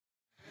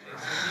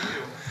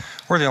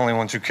We're the only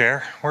ones who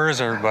care. Where is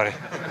everybody?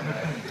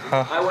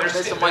 I wouldn't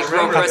miss a Mike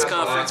Groh press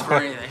conference for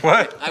anything.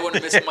 What? I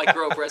wouldn't miss a Mike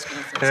Groh press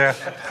conference.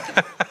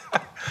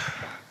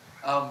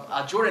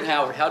 Yeah. Jordan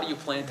Howard, how do you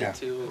plan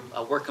to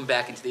work him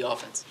back into the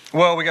offense?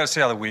 Well, we got to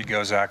see how the week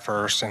goes, Zach,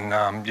 first,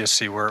 and just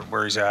see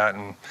where he's at.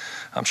 And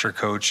I'm sure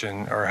Coach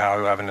or Howie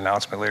will have an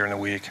announcement later in the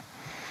week.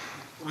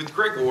 With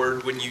Greg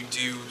Ward, when you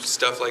do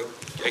stuff like,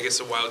 I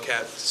guess, a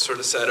Wildcat sort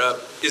of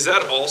setup, is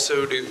that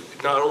also to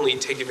not only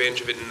take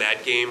advantage of it in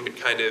that game, but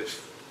kind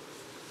of,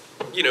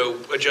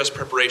 adjust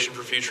preparation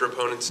for future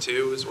opponents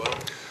too as well?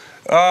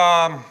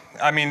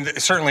 I mean,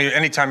 certainly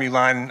anytime you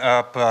line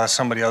up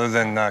somebody other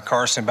than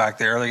Carson back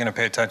there, they're going to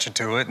pay attention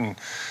to it.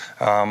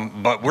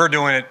 But we're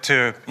doing it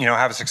to,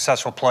 have a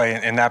successful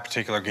play in that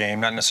particular game,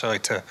 not necessarily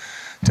to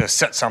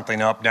set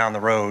something up down the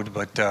road.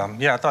 But,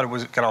 I thought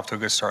it got off to a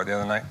good start the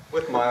other night.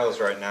 With Miles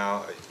right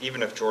now,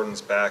 even if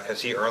Jordan's back,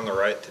 has he earned the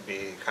right to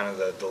be kind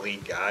of the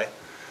lead guy?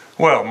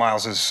 Well,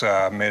 Miles has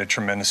made a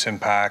tremendous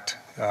impact,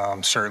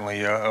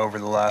 certainly over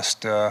the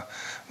last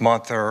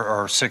month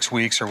or 6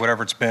 weeks or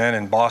whatever it's been.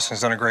 And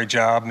Boston's done a great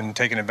job in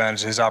taking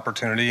advantage of his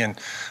opportunity. And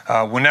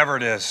whenever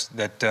it is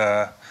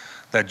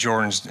that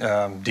Jordan's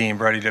deemed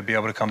ready to be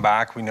able to come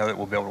back, we know that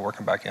we'll be able to work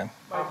him back in.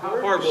 How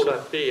hard will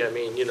that be? I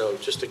mean,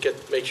 just to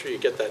make sure you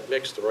get that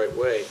mix the right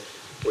way,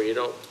 where you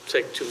don't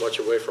take too much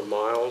away from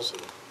Miles.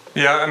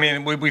 Yeah, I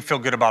mean, we feel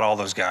good about all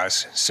those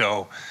guys.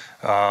 So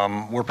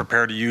we're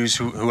prepared to use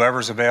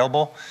whoever's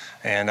available,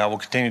 and we'll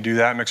continue to do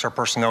that, mix our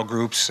personnel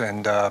groups,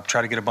 and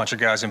try to get a bunch of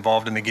guys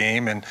involved in the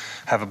game and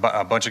have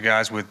a bunch of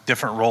guys with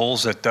different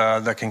roles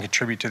that can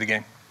contribute to the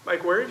game.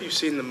 Mike, where have you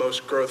seen the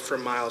most growth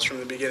from Miles from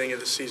the beginning of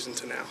the season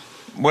to now?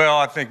 Well,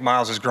 I think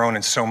Miles has grown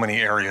in so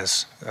many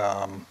areas.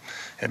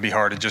 It'd be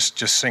hard to just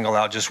single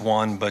out just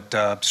one, but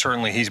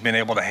certainly he's been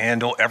able to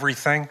handle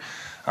everything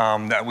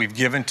that we've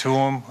given to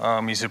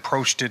him. He's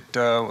approached it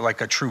like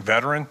a true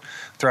veteran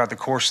throughout the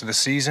course of the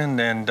season,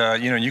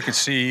 and you can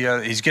see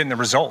he's getting the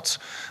results.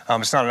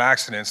 It's not an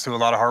accident. It's through a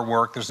lot of hard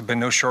work. There's been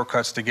no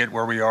shortcuts to get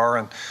where we are,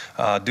 and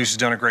Deuce has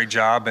done a great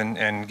job in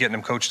getting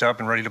him coached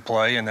up and ready to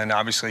play. And then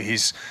obviously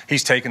he's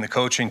taken the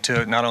coaching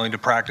to not only to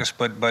practice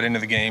but into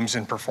the games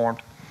and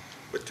performed.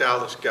 With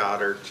Dallas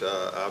Goedert,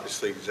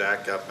 obviously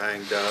Zach got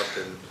banged up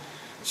and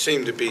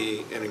seemed to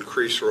be an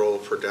increased role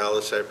for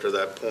Dallas after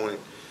that point.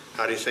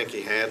 How do you think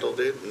he handled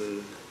it,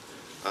 and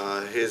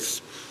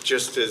his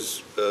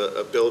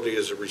ability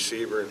as a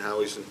receiver and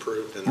how he's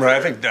improved? Right,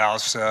 I think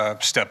Dallas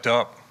stepped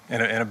up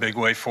in a big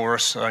way for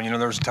us.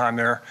 There was a time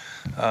there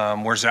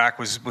where Zach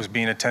was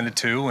being attended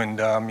to,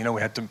 and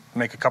we had to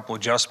make a couple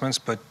adjustments,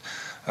 but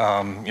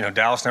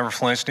Dallas never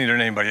flinched, neither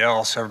did anybody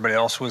else. Everybody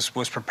else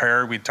was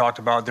prepared. We talked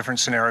about different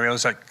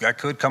scenarios that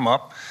could come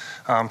up.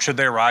 Should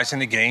they arise in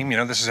the game,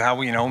 this is how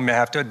we may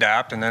have to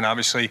adapt. And then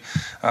obviously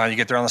you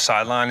get there on the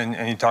sideline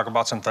and you talk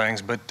about some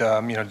things. But,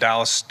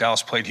 Dallas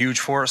played huge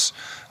for us,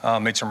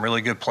 made some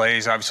really good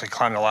plays, obviously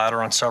climbed the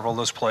ladder on several of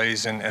those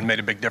plays and made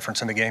a big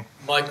difference in the game.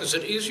 Mike, is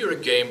it easier to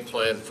game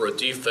plan for a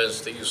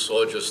defense that you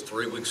saw just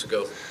 3 weeks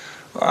ago?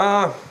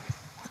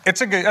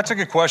 That's a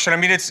good question. I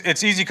mean,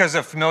 it's easy because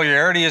the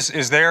familiarity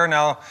is there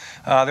now.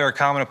 They're a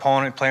common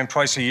opponent, playing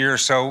twice a year,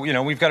 so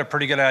we've got a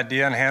pretty good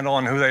idea and handle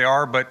on who they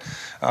are. But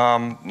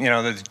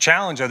the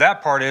challenge of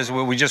that part is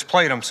we just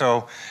played them,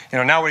 so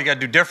now we got to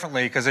do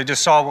differently because they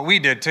just saw what we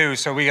did too.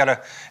 So we got to.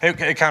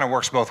 It kind of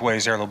works both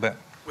ways there a little bit.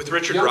 With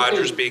Richard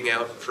Rodgers being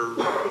out for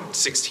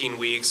 16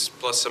 weeks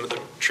plus some of the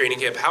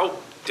training camp, how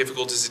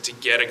difficult is it to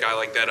get a guy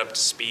like that up to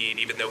speed,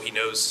 even though he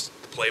knows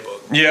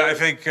playbook? Yeah, I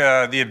think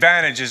the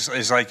advantage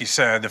is like you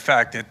said, the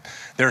fact that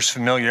there's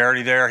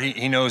familiarity there.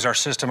 He knows our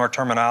system, our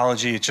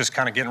terminology. It's just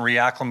kind of getting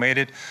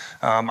reacclimated.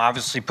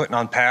 Obviously, putting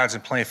on pads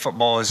and playing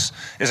football is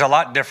a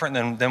lot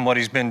different than what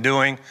he's been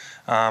doing.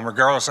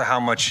 Regardless of how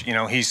much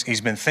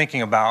he's been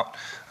thinking about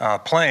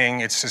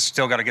playing, it's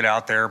still got to get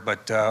out there.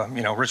 But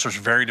Richard's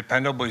very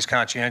dependable. He's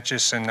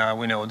conscientious, and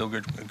we know he'll do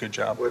a good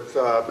job. With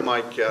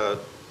Mike.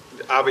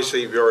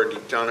 Obviously, you've already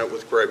done it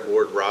with Greg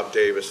Ward, Rob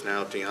Davis,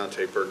 now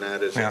Deontay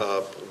Burnett is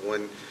up.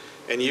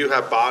 And you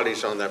have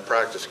bodies on that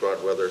practice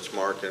squad, whether it's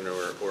Markin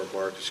or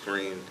Marcus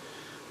Green.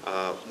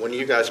 When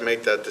you guys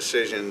make that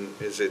decision,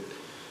 is it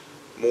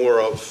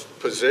more of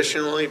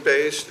positionally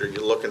based, or are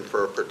you looking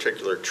for a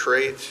particular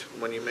trait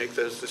when you make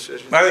those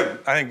decisions? I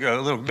think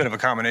a little bit of a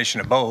combination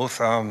of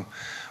both.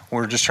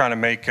 We're just trying to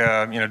make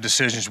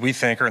decisions we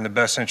think are in the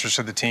best interest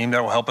of the team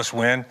that will help us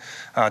win.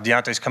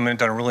 Deontay's come in and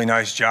done a really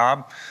nice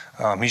job.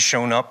 He's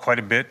shown up quite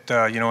a bit,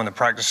 in the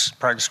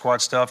practice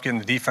squad stuff, getting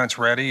the defense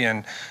ready,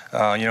 and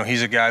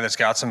he's a guy that's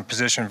got some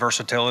position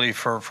versatility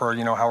for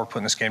how we're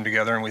putting this game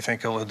together, and we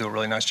think he'll do a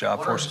really nice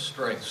job for us.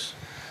 What are his strengths?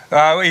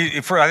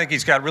 I think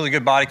he's got really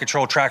good body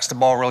control, tracks the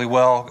ball really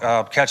well,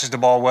 catches the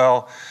ball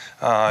well.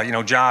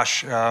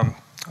 Josh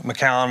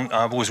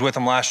McCown was with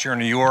him last year in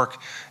New York,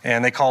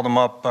 and they called him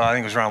up. I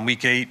think it was around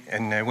week 8,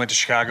 and they went to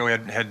Chicago. He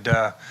had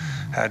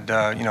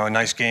a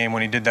nice game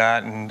when he did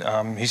that,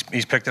 and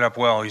he's picked it up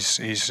well. He's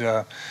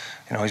been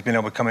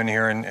able to come in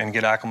here and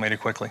get acclimated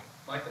quickly.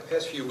 Mike, the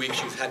past few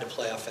weeks, you've had to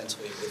play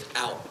offensively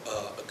without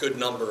a good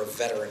number of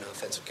veteran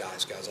offensive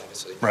guys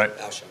obviously. Right.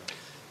 Alshon.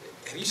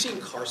 Have you seen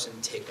Carson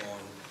take on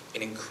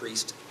an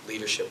increased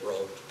leadership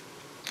role?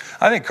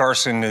 I think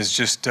Carson has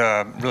just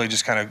really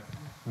just kind of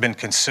been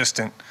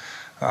consistent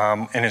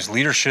in his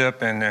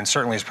leadership, and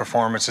certainly his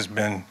performance has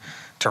been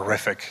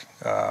terrific.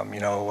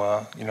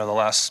 The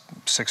last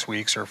 6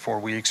 weeks or 4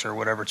 weeks or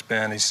whatever it's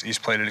been, he's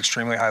played at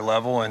extremely high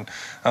level, and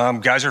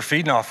guys are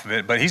feeding off of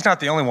it. But he's not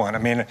the only one. I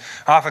mean,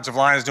 offensive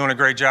line is doing a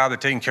great job. They're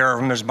taking care of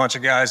him. There's a bunch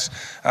of guys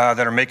that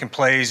are making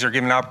plays. They're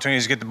giving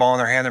opportunities to get the ball in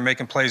their hand. They're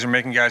making plays. They're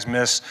making guys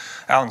miss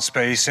out in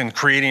space and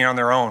creating on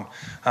their own,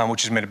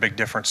 which has made a big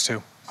difference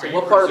too. So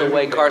what part of the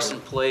way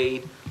Carson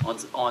played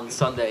on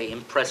Sunday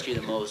impressed you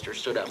the most or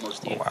stood out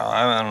most to you? Wow,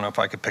 I don't know if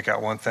I could pick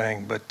out one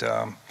thing, but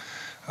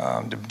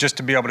just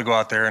to be able to go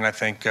out there and I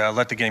think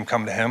let the game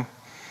come to him.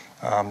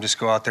 Just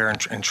go out there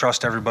and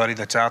trust everybody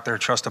that's out there.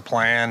 Trust the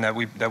plan that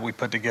we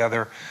put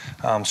together.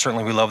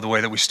 Certainly, we love the way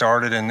that we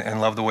started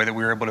and love the way that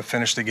we were able to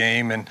finish the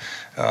game. And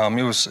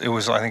it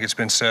was I think it's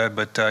been said,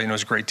 but it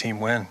was a great team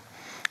win.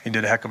 He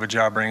did a heck of a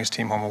job bringing his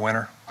team home a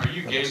winner. Are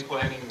you game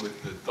planning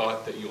with the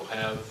thought that you'll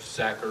have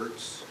Zach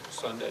Ertz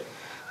Sunday?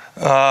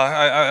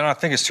 I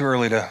think it's too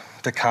early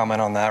to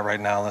comment on that right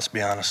now. Let's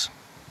be honest.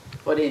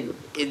 But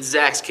in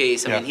Zach's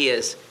case, I Yeah. mean, he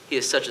has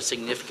such a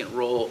significant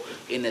role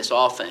in this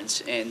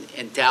offense,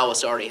 and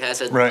Dallas already has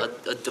a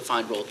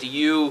defined role. Do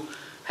you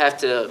have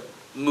to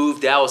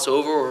move Dallas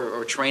over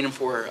or train him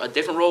for a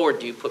different role, or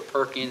do you put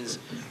Perkins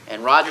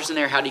and Rodgers in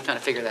there? How do you kind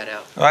of figure that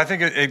out? Well, I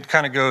think it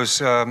kind of goes,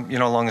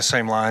 along the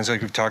same lines like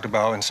we've talked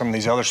about in some of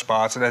these other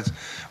spots. That's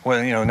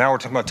now we're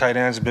talking about tight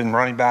ends. It's been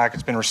running back.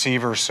 It's been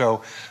receivers.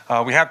 So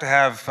we have to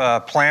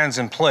have plans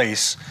in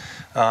place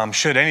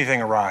should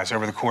anything arise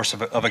over the course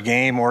of a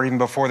game or even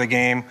before the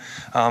game,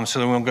 so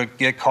that we won't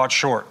get caught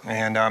short,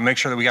 and make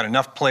sure that we got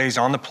enough plays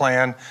on the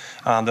plan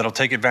that'll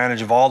take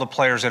advantage of all the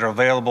players that are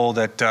available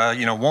that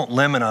won't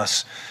limit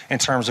us in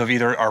terms of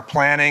either our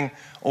planning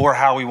or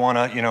how we want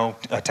to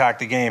attack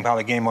the game, how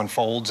the game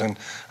unfolds, and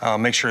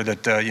make sure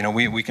that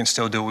we can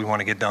still do what we want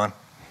to get done.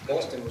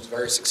 Boston was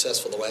very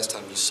successful the last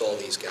time you saw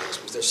these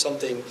guys. Was there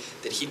something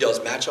that he does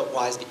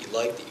matchup-wise that you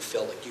liked, that you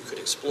felt like you could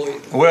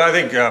exploit? Well, I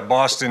think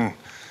Boston,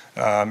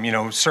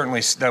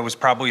 certainly that was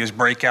probably his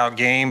breakout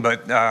game,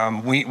 but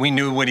we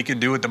knew what he could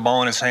do with the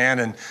ball in his hand,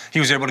 and he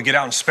was able to get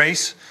out in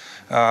space.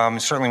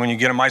 Certainly when you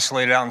get him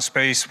isolated out in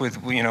space with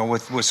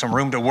some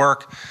room to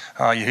work,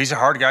 he's a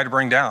hard guy to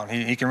bring down.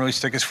 He can really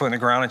stick his foot in the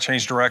ground and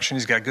change direction.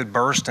 He's got good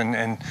burst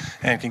and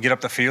can get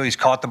up the field. He's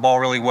caught the ball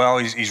really well.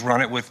 He's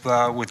run it with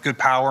good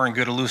power and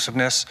good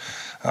elusiveness.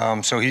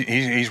 So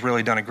he's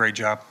really done a great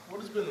job.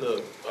 What has been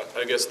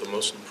the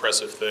most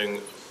impressive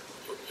thing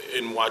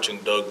in watching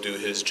Doug do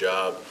his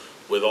job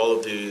with all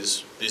of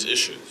these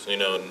issues?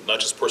 Not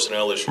just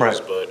personnel issues,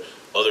 right, but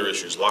other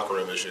issues, locker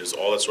room issues,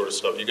 all that sort of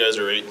stuff. You guys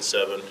are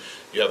 8-7.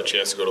 You have a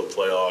chance to go to the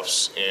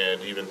playoffs,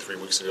 and even 3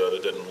 weeks ago,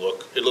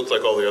 it looked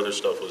like all the other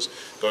stuff was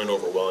going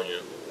over well on you.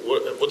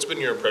 What's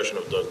been your impression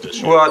of Doug this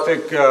year? Well, I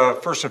think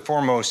first and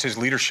foremost, his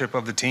leadership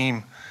of the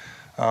team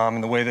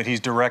and the way that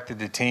he's directed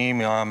the team.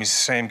 He's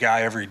the same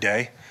guy every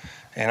day.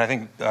 And I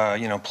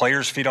think,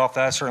 players feed off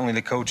that. Certainly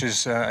the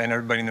coaches and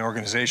everybody in the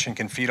organization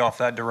can feed off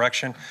that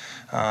direction.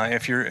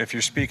 If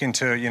you're speaking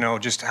to,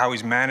 just how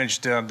he's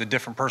managed the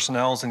different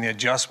personnels and the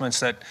adjustments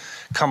that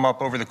come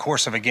up over the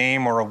course of a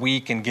game or a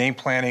week in game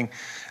planning,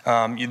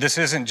 this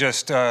isn't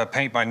just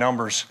paint by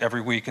numbers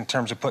every week in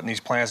terms of putting these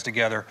plans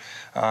together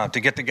to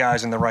get the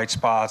guys in the right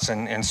spots.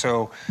 And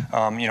so,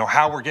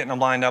 how we're getting them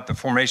lined up, the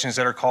formations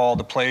that are called,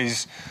 the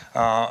plays,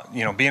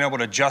 being able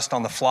to adjust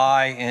on the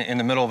fly in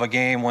the middle of a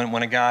game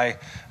when a guy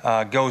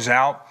goes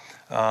out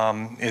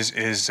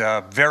is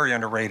very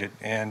underrated,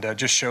 and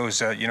just shows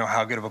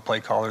how good of a play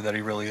caller that he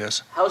really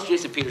is. How's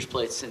Jason Peters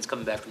played since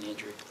coming back from the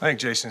injury? I think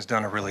Jason's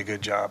done a really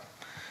good job.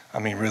 I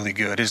mean, really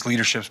good. His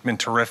leadership's been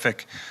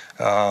terrific.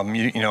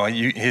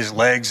 His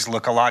legs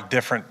look a lot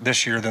different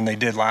this year than they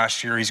did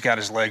last year. He's got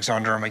his legs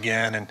under him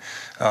again,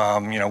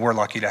 and we're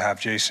lucky to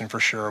have Jason for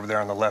sure over there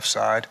on the left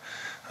side.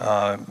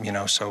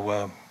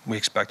 So we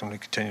expect him to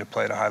continue to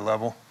play at a high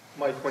level.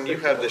 Mike, when you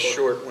have this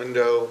short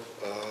window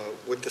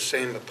with the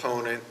same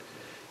opponent,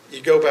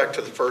 you go back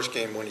to the first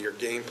game when you're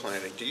game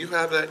planning. Do you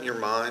have that in your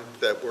mind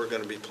that we're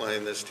going to be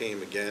playing this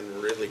team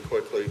again really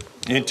quickly?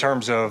 In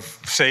terms of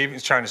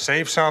trying to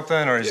save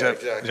something, or is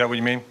that what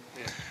you mean?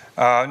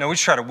 Yeah. No, we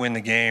just try to win the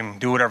game,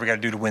 do whatever we got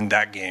to do to win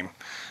that game,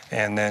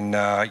 and then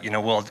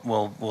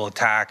we'll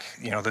attack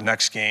the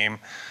next game.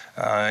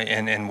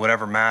 In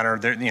whatever manner.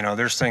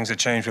 There's things that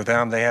change with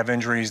them. They have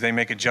injuries. They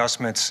make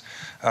adjustments.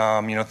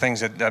 Things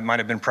that might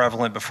have been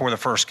prevalent before the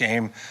first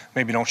game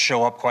maybe don't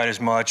show up quite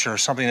as much, or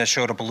something that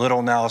showed up a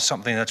little now is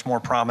something that's more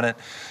prominent.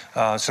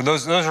 So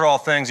those are all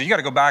things that you got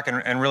to go back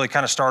and really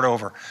kind of start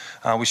over.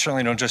 We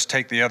certainly don't just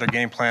take the other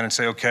game plan and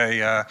say,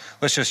 okay,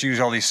 let's just use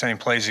all these same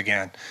plays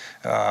again.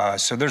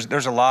 So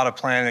there's a lot of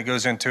planning that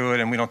goes into it,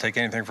 and we don't take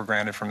anything for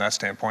granted from that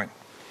standpoint.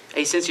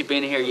 Hey, since you've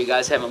been here, you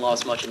guys haven't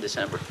lost much in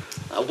December.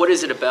 What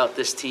is it about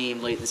this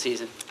team late in the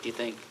season, do you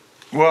think?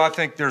 Well, I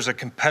think there's a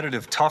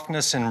competitive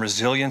toughness and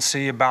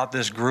resiliency about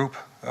this group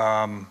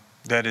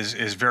that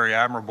is very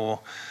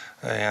admirable.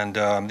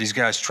 And these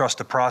guys trust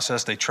the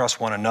process, they trust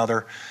one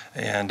another,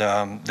 and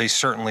they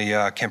certainly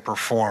can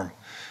perform.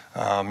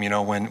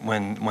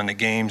 When the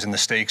games and the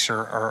stakes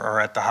are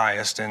at the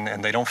highest,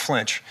 and they don't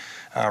flinch,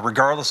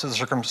 regardless of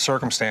the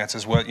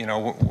circumstances.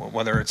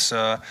 Whether it's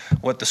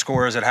what the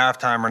score is at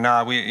halftime or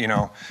not,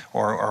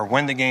 or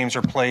when the games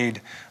are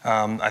played.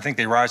 I think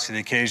they rise to the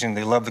occasion.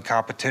 They love the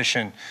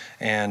competition,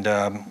 and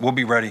we'll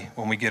be ready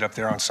when we get up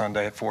there on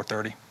Sunday at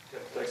 4:30.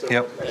 Thanks,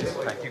 Yep.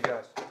 Thank you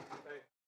guys.